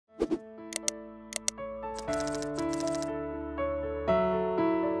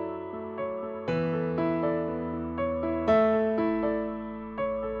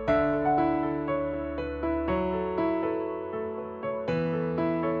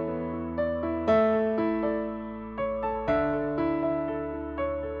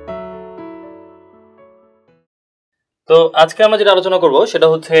তো আজকে আমরা যেটা আলোচনা করব সেটা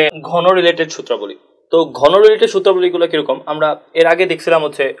হচ্ছে ঘন রিলেটেড সূত্রাবলী। তো ঘন রিলেটেড সূত্রাবলীগুলো কিরকম, আমরা এর আগে দেখছিলাম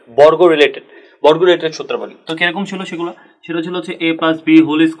হচ্ছে বর্গ রিলেটেড সূত্রাবলী। তো কিরকম ছিল সেগুলো? সেটা ছিল হচ্ছে a plus B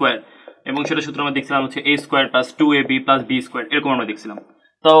whole square, এবং সেটা সূত্র আমরা দেখছিলাম হচ্ছে a square plus 2ab plus b square, এরকম আমরা দেখছিলাম।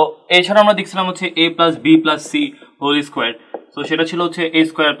 তো এছাড়া আমরা দেখছিলাম হচ্ছে a plus B plus C whole square, তো সেটা ছিল হচ্ছে a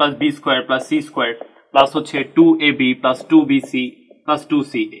square plus B square plus C square plus হচ্ছে 2ab plus 2bc plus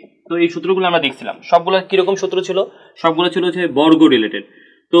 2ca। তো এই সূত্রগুলো আমরা দেখছিলাম, সবগুলো কিরকম সূত্র ছিল? সবগুলো ছিল হচ্ছে বর্গ রিলেটেড।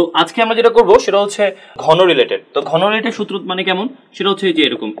 তো আজকে আমরা যেটা করব সেটা হচ্ছে ঘন রিলেটেড। তো ঘন রিলেটেড সূত্র মানে কেমন? সেটা হচ্ছে যে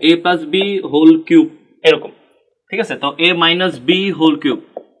এরকম a plus B whole cube, এরকম, ঠিক আছে? তো a minus B whole cube,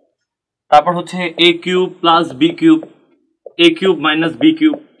 তারপর হচ্ছে a cube plus B cube, a cube minus B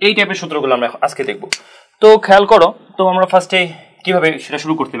cube, এই টাইপের সূত্রগুলো আমরা আজকে দেখব। তো খেয়াল করো, তো আমরা ফার্স্টে কিভাবে সেটা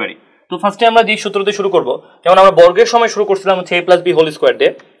শুরু করতে পারি। তো ফার্স্টে আমরা যে সূত্র দিয়ে শুরু করব, যেমন আমরা বর্গের সময় শুরু করছিলাম হচ্ছে a plus B whole square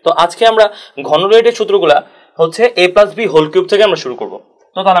দিয়ে, তো আজকে আমরা ঘন রিলেটেড সূত্রগুলা হচ্ছে a plus B whole cube থেকে আমরা শুরু করব।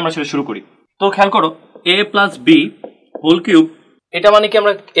 তো তাহলে আমরা সেটা শুরু করি। তো খেয়াল করো, a plus B whole cube, এটা মানে কি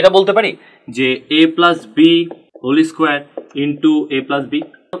আমরা এটা বলতে পারি যে a plus B whole square into a plus B.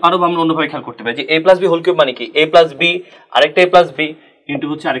 আরো আমরা অন্যভাবে খেয়াল করতে পারি যে a plus B whole cube মানে কি a প্লাস বি আরেকটা a প্লাস বি ইন্টু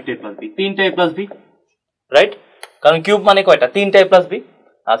হচ্ছে আরেকটা a প্লাস বি, তিনটা a প্লাস বি, রাইট? কারণ কিউব মানে কয়টা? তিনটা a প্লাস বি।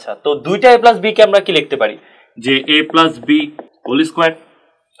 আচ্ছা, তো দুইটা a প্লাস বি কে আমরা কি লিখতে পারি? যে a plus B whole square,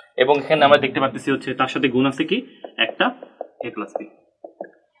 এবং এখানে আমরা দেখতে পাচ্ছি হচ্ছে তার সাথে গুণ আছে কি একটা a প্লাস বি।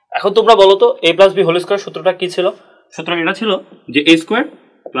 এখন তোমরা বলো তো a plus B whole square সূত্রটা কি ছিল? সূত্র এটা ছিল যে a square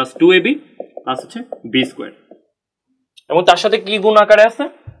plus 2ab plus হচ্ছে b স্কোয়ার, এবং তার সাথে কি গুণ আকারে আছে?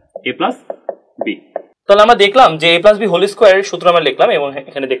 a plus B. তাহলে আমরা দেখলাম যে a প্লাস বি হোল স্কোয়ারের সূত্র আমরা লিখলাম, এবং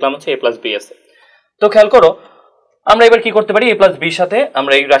এখানে দেখলাম হচ্ছে a প্লাস বি আছে। তো খেয়াল করো, আমরা এবার কি করতে পারি? a প্লাস বির সাথে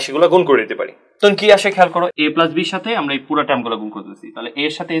আমরা এই রাশিগুলো গুণ করে দিতে পারি। তখন কি আসে খেয়াল করো, a প্লাস বির সাথে আমরা এই পুরো টার্মগুলো গুণ করতেছি, তাহলে a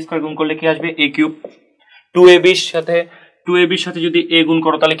এর সাথে a স্কোয়ার গুণ করলে কি আসবে? a cube. 2ab এর সাথে যদি a গুণ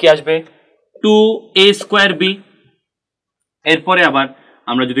করো তাহলে কি আসবে? 2a square b। এরপরে আবার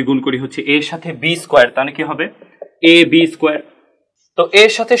আমরা যদি গুণ করি হচ্ছে a এর সাথে b স্কোয়ার, তাহলে কি হবে? ab square. তো a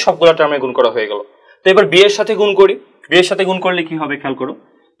এর সাথে সবগুলো টার্মে গুণ করা হয়ে গেল। তো এবার b এর সাথে গুণ করি। b এর সাথে গুণ করলে কি হবে খেয়াল করো,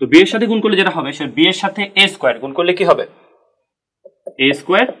 তো b এর সাথে গুণ করলে যেটা হবে সে b এর সাথে a স্কোয়ার গুণ করলে কি হবে? a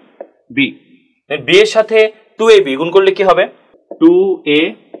square b। b এর সাথে 2ab গুণ করলে কি হবে?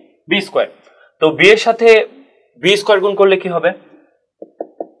 2ab square. তো b এর সাথে b স্কোয়ার গুণ করলে কি হবে?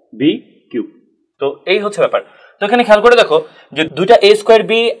 b cube. তো এই হচ্ছে ব্যাপার। তো এখানে খেয়াল করে দেখো যে দুইটা a স্কোয়ার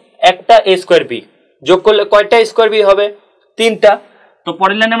b একটা a স্কোয়ার b যোগ করলে কয়টা স্কোয়ার b হবে? তিনটা। তো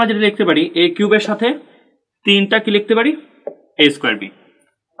পরের লাইনে আমরা যেটা লিখতে পারি a কিউবের সাথে তিনটা কি লিখতে পারি? a square b।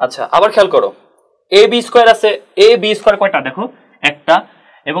 আচ্ছা, আবার খেয়াল করো, a b স্কোয়ার আছে, a b স্কোয়ার কয়টা দেখো? একটা,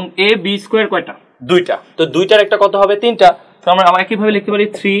 এবং a b স্কোয়ার কয়টা? দুইটা। তো দুইটার একটা কত হবে? তিনটা। তো আমরা আবার একইভাবে লিখতে পারি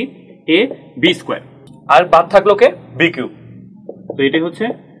 3a b স্কোয়ার, আর বাদ থাকলো কে? b cube. তো এটাই হচ্ছে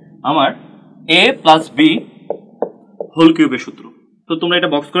আমার a প্লাস বি হোল কিউবের সূত্র। তো তোমরা এটা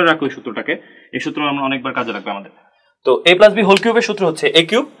বক্স করে রাখো এই সূত্রটাকে, এই সূত্র আমরা অনেকবার কাজে লাগবে আমাদের। তো a প্লাস বি হোল কিউবের সূত্র হচ্ছে a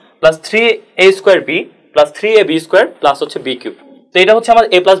cube plus 3a square b plus 3ab square plus হচ্ছে b কিউব। তো এটা হচ্ছে আমার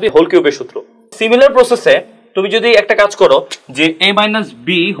a প্লাস বি হোল কিউবের সূত্র। সিমিলার প্রসেসে তুমি যদি একটা কাজ করো যে a মাইনাস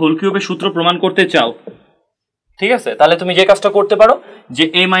বি হোল কিউবের সূত্র প্রমাণ করতে চাও, ঠিক আছে, তাহলে তুমি যে কাজটা করতে পারো যে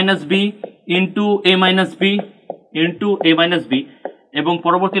a minus B into a minus B into a minus B, এবং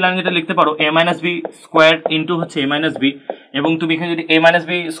পরবর্তী লাইনে যেটা লিখতে পারো a minus B square into হচ্ছে a মাইনাস বি, এবং তুমি এখানে যদি a মাইনাস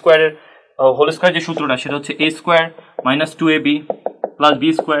বি স্কোয়ারের হোল স্কোয়ার যে সূত্রটা সেটা হচ্ছে a square minus 2ab plus B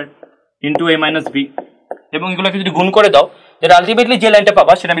square into a minus B, এবং এগুলোকে যদি গুণ করে দাও, যেটা আলটিমেটলি যে লাইনটা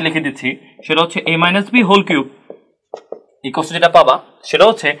পাবা সেটা আমি লিখে দিচ্ছি, সেটা হচ্ছে a minus B whole cube equals to যেটা পাবা সেটা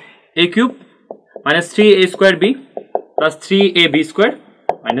হচ্ছে a cube minus 3a square b plus 3ab square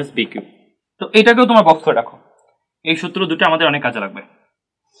minus b cube. তো এটাকেও তোমার বক্স করে রাখো, এই সূত্র দুটো আমাদের অনেক কাজে লাগবে,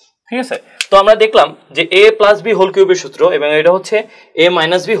 ঠিক আছে? তো আমরা দেখলাম যে a প্লাস বি হোল কিউবের সূত্র, এবং এটা হচ্ছে a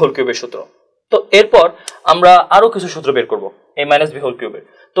মাইনাস বি হোল কিউবের সূত্র। তো এরপর আমরা আরো কিছু সূত্র বের করব a মাইনাস বি হোল কিউবের।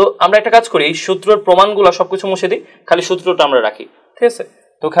 তো আমরা একটা কাজ করি, এই সূত্রের প্রমাণগুলো সবকিছু মুছে দিই, খালি সূত্রটা আমরা রাখি, ঠিক আছে?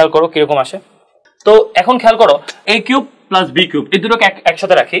 তো খেয়াল করো কিরকম আসে। তো এখন খেয়াল করো a cube plus B cube এই দুটোকে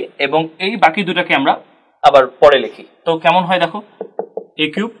একসাথে রাখি, এবং এই বাকি দুটাকে আমরা আবার পরে লিখি। তো কেমন হয় দেখো, a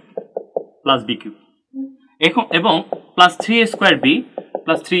cube plus B cube এবং plus 3a square B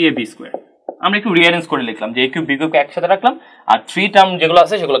plus 3ab square. আমরা একটু রিঅ্যারেঞ্জ করে লিখলাম যে a কিউব b কিউবকে একসাথে রাখলাম আর 3 টার্ম যেগুলো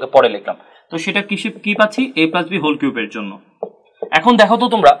আছে সেগুলোকে পরে লিখলাম। তো সেটা কি পাচ্ছি a প্লাস b হোল কিউবের জন্য। এখন দেখো তো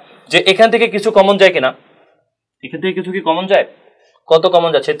তোমরা যে এখান থেকে কিছু কমন যায় কিনা, এখান থেকে কিছু কি কমন যায়, কত কমন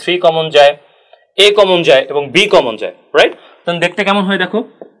যাচ্ছে, 3 কমন যায়, a কমন যায় এবং b কমন যায়, রাইট? তখন দেখতে কেমন হয় দেখো,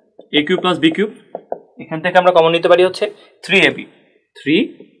 a cube plus b cube, এখান থেকে আমরা কমন নিতে পারি হচ্ছে 3ab।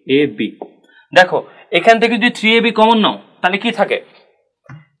 দেখো এখান থেকে যদি 3ab কমন নাও তাহলে কি থাকে,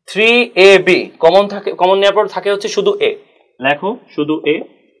 3ab কমন থাকে, কমন নেওয়ার পর থাকে হচ্ছে শুধু a, লেখো শুধু a,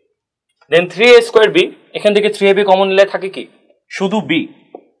 then 3a square b, এখান থেকে 3ab কমন নিলে থাকে কি শুধু b।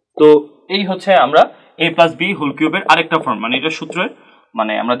 তো এই হচ্ছে আমরা a প্লাস b হোল কিউবের আরেকটা ফর্ম, মানে এটা সূত্রের,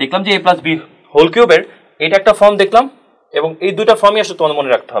 মানে আমরা দেখলাম যে a প্লাস b হোল কিউবের এটা একটা ফর্ম দেখলাম এবং এই দুটো ফর্মই আসলে তোমাদের মনে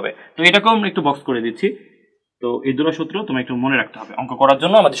রাখতে হবে। তো এটাকেও আমরা একটু বক্স করে দিচ্ছি। তো এই দুটো সূত্র তোমার একটু মনে রাখতে হবে, অঙ্ক করার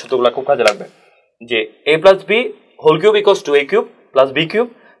জন্য আমাদের সূত্রগুলো খুব কাজে লাগবে। যে a plus b whole cube equals to a cube plus b cube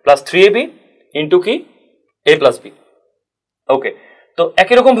plus 3ab into কি a প্লাস b। ওকে, তো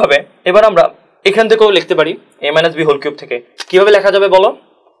একই রকম ভাবে এবার আমরা এখান থেকেও লিখতে পারি a minus b whole cube থেকে। কিভাবে লেখা যাবে বলো?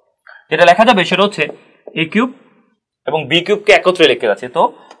 যেটা লেখা যাবে সেটা হচ্ছে a কিউব এবং b কিউবকে একত্রে লিখতে যাচ্ছে, তো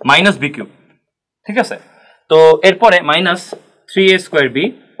মাইনাস b কিউব, ঠিক আছে? তো এরপরে minus 3a square b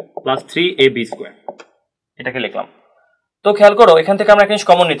plus 3ab square, এটাকে লিখলাম। তো খেয়াল করো এখান থেকে আমরা একটা জিনিস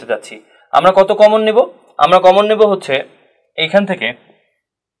কমন নিতে যাচ্ছি। আমরা কত কমন নেব? আমরা কমন নেব হচ্ছে এইখান থেকে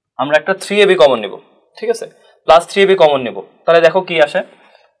আমরা একটা 3ab কমন নেব, ঠিক আছে, প্লাস 3ab কমন নেব। তাহলে দেখো কি আসে,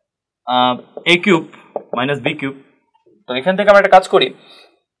 a cube minus b cube. তো এখান থেকে আমরা একটা কাজ করি,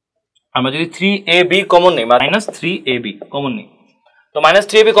 আমরা যদি 3ab কমন নিই, মাইনাস 3ab কমন নিই, তো মাইনাস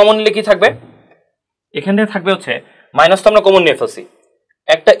 3ab কমন নিলে কি থাকবে, এখান থেকে থাকবে হচ্ছে মাইনাস, তো আমরা কমন নিয়ে ফেলছি,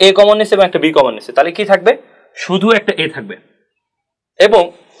 একটা a কমন নিছে এবং একটা b কমন নিছে, তাহলে কি থাকবে, শুধু একটা a থাকবে। এবং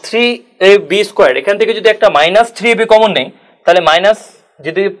 3ab স্কয়ার, এখান থেকে যদি একটা মাইনাস 3ab কমন নেই তাহলে মাইনাস,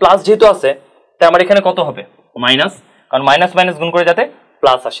 যদি প্লাস যেহেতু আছে তাই আমার এখানে কত হবে মাইনাস, কারণ মাইনাস মাইনাস গুণ করে যাতে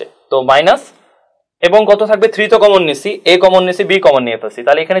প্লাস আসে, তো মাইনাস এবং কত থাকবে 3 তো কমন নিছি, a কমন নিছি, b কমন নিয়ে ফেলছি,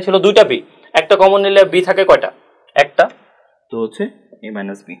 তাহলে এখানে ছিল দুইটা b, একটা কমন নিলে b থাকে কয়টা, একটা, তো হচ্ছে a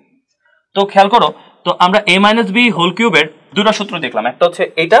মাইনাস b। তো খেয়াল করো, তো আমরা a মাইনাস b হোল কিউবের দুটো সূত্র দেখলাম, একটা হচ্ছে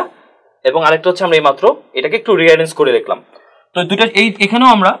এইটা এবং আরেকটা হচ্ছে আমরা এইমাত্র এটাকে একটু রিঅ্যারেঞ্জ করে দেখলাম। তো দুটো এখানেও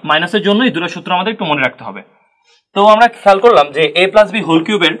আমরা মাইনাসের জন্য এই দুটো সূত্র আমাদের একটু মনে রাখতে হবে। তো আমরা খেয়াল করলাম যে a প্লাস b হোল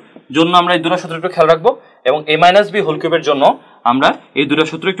কিউবের জন্য আমরা এই দুটো সূত্র একটু খেয়াল রাখবো এবং a মাইনাস b হোল কিউবের জন্য আমরা এই দুটো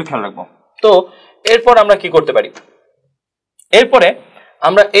সূত্র একটু খেয়াল রাখবো। তো এরপর আমরা কি করতে পারি, এরপরে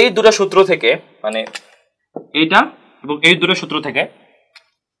আমরা এই দুটো সূত্র থেকে, মানে এইটা এবং এই দুটো সূত্র থেকে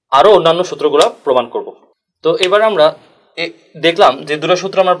আরো অন্যান্য সূত্রগুলো প্রমাণ করব। তো এবার আমরা দেখলাম যে দুটো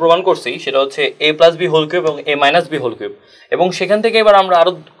সূত্র আমরা প্রমাণ করছি, সেটা হচ্ছে a plus b whole cube এবং a minus b whole cube, এবং সেখান থেকে এবার আমরা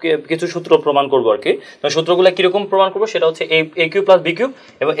আরো কিছু সূত্র প্রমাণ করবো আর কি। তো সূত্রগুলো কিরকম প্রমাণ করবো, সেটা হচ্ছে a cube plus b cube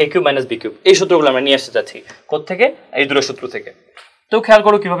এবং a cube minus b cube, এই সূত্রগুলো আমরা নিয়ে আসতে যাচ্ছি কোত্থেকে, এই দুটো সূত্র থেকে। তো খেয়াল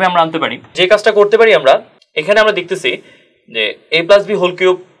করো কিভাবে আমরা আনতে পারি, যে কাজটা করতে পারি আমরা, এখানে আমরা দেখতেছি যে a plus b whole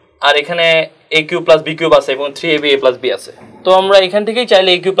cube আর এখানে a cube plus b cube আছে এবং 3ab a প্লাস b আছে। তো আমরা এখান থেকেই চাইলে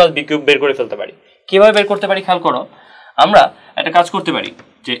a cube plus b cube বের করে ফেলতে পারি। কিভাবে বের করতে পারি খেয়াল করো, আমরা একটা কাজ করতে পারি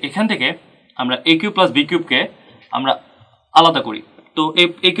যে এখান থেকে আমরা a কিউব প্লাস b কিউবকে আমরা আলাদা করি। তো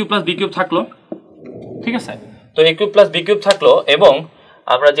a cube plus b cube থাকলো, ঠিক আছে, তো a cube plus b cube থাকলো, এবং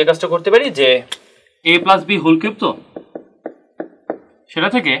আমরা যে কাজটা করতে পারি যে a plus b whole cube, তো সেটা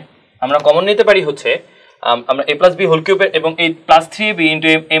থেকে আমরা কমন নিতে পারি হচ্ছে আমরা a plus b whole cube এবং এই plus 3ab into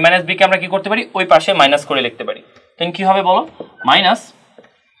a minus b কে আমরা কি করতে পারি, ওই পাশে মাইনাস করে লিখতে পারি। দেন কি হবে বলো, minus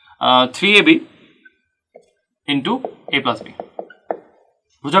 3ab into a plus b,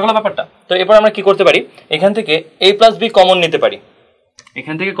 বুঝা গেল ব্যাপারটা? তো এরপর আমরা কি করতে পারি, এখান থেকে a প্লাস b কমন নিতে পারি,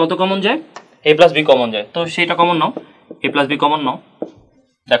 এখান থেকে কত কমন যায়, a প্লাস b কমন যায়, তো সেইটা common now, a plus b common নাও।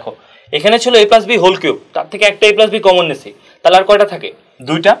 দেখো এখানে ছিল a plus b whole cube, তার থেকে একটা a প্লাস b কমন নিছি, তাহলে আর কয়টা থাকে,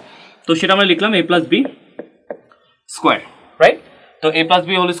 দুইটা, তো সেটা আমরা লিখলাম a plus b square, right? তো a plus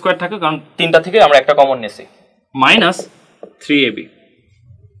b whole square থাকে কারণ তিনটা থেকে আমরা একটা কমন নিছি, মাইনাস 3ab,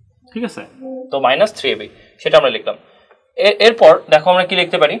 ঠিক আছে, তো মাইনাস 3ab সেটা আমরা লিখলাম। এরপর দেখো আমরা কি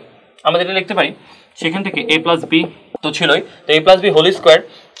লিখতে পারি, আমরা যেটা লিখতে পারি সেখান থেকে a প্লাস b তো ছিলই, তো a plus b whole square,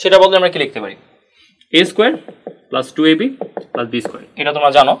 সেটা বলতে আমরা কি লিখতে পারি, a square plus 2ab plus b square, এটা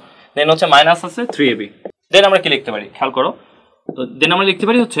তোমরা জানো। দেন হচ্ছে মাইনাস আছে 3ab, দেন আমরা কি লিখতে পারি খেয়াল করো, তো দেন আমরা লিখতে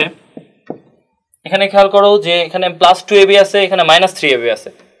পারি হচ্ছে এখানে খেয়াল করো যে এখানে প্লাস 2ab আছে, এখানে মাইনাস 3ab আছে,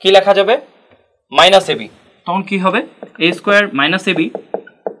 কি লেখা যাবে, মাইনাস ab, তখন কি হবে a square minus ab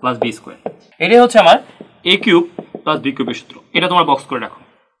plus b square. এটাই হচ্ছে আমার a কিউব প্লাস b কিউবের সূত্র, এটা তোমার বক্স করে রাখো,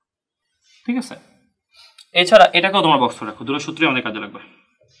 ঠিক আছে। এছাড়া এটাকেও তোমার বক্স করে রাখো, দুটো সূত্রই অনেক কাজে লাগবে,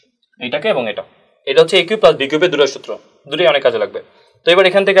 এটাকে এবং এটা হচ্ছে a কিউব প্লাস b কিউবের দুটো সূত্র, দুটোই অনেক কাজে লাগবে। তো এবার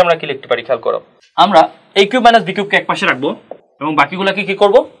এখান থেকে আমরা কি লিখতে পারি খেয়াল করো, আমরা a কিউব মাইনাস b কিউবকে এক পাশে রাখবো এবং বাকিগুলোকে কি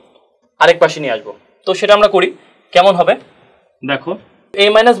করব আরেক পাশে নিয়ে আসবো। তো সেটা আমরা করি, কেমন হবে দেখো, a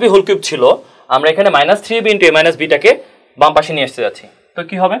minus b whole cube ছিল, আমরা এখানে minus 3ab into a minus বিটাকে বাম পাশে নিয়ে আসতে যাচ্ছি। তো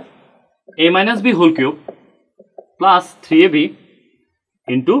কি হবে a minus b whole cube plus 3ab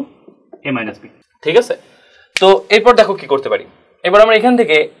into a minus b, ঠিক আছে। তো এরপর দেখো কি করতে পারি, এবার আমরা এখান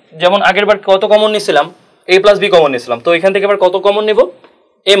থেকে যেমন আগের বার কত কমন নিয়েছিলাম, a প্লাস b কমন নিয়েছিলাম, তো এখান থেকে এবার কত কমন নেব,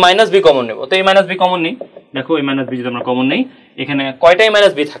 a মাইনাস b কমন নেব। তো a মাইনাস b কমন নেই, দেখো a মাইনাস b যদি আমরা কমন নেই, এখানে কয়টা a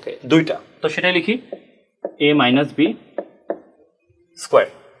মাইনাস b থাকে, দুইটা, তো সেটাই লিখি a মাইনাস b স্কোয়ার,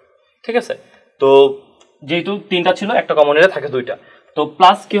 ঠিক আছে। তো যেহেতু তিনটা ছিল একটা কমন নিলে থাকে দুইটা, তো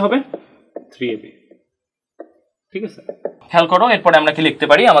প্লাস কি হবে 3ab, ঠিক আছে। খেয়াল করো এরপরে আমরা কি লিখতে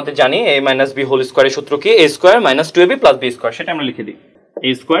পারি, আমাদের জানি a মাইনাস b হোল স্কোয়ারের সূত্র কি, a square minus 2ab plus b square, সেটা আমরা লিখে দিই a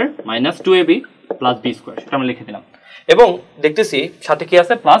square minus 2ab plus b square, সেটা আমরা লিখে দিলাম। এবং দেখতেছি সাথে কি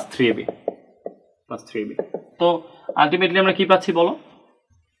আছে প্লাস 3ab, তো আলটিমেটলি আমরা কি পাচ্ছি বলো,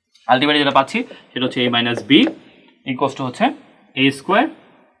 আলটিমেটলি যেটা পাচ্ছি সেটা হচ্ছে a minus b equals to হচ্ছে a স্কোয়ার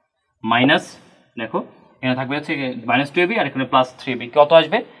মাইনাস, দেখো এখানে থাকবে হচ্ছে মাইনাস 2ab আর এখানে প্লাস 3ab, কত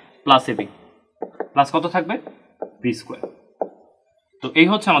আসবে প্লাস ab প্লাস কত থাকবে b স্কোয়ার। তো এই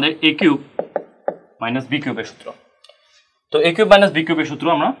হচ্ছে আমাদের a কিউব মাইনাস b কিউবের সূত্র। তো a কিউব মাইনাস b কিউবের সূত্র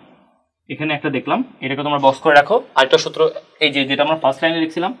আমরা এখানে একটা দেখলাম, এটাকে তোমরা বক্স করে রাখো। আরেকটা সূত্র এই যেটা আমরা ফার্স্ট লাইনে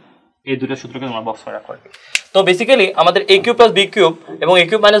লিখছিলাম, এই দুটো সূত্রকে তোমরা বক্স করে রাখো। তো বেসিক্যালি আমাদের a cube plus b cube এবং a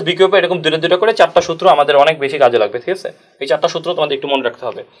cube minus b cube এরকম দুটো করে চারটা সূত্র আমাদের অনেক বেশি কাজে লাগবে, ঠিক আছে। এই চারটা সূত্র তোমাদের একটু মনে রাখতে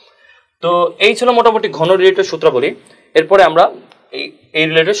হবে। তো এই ছিল মোটামুটি ঘন রিলেটেড সূত্রাবলী। এরপরে আমরা এই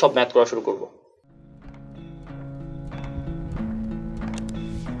রিলেটেড সব ম্যাথ করা শুরু করব।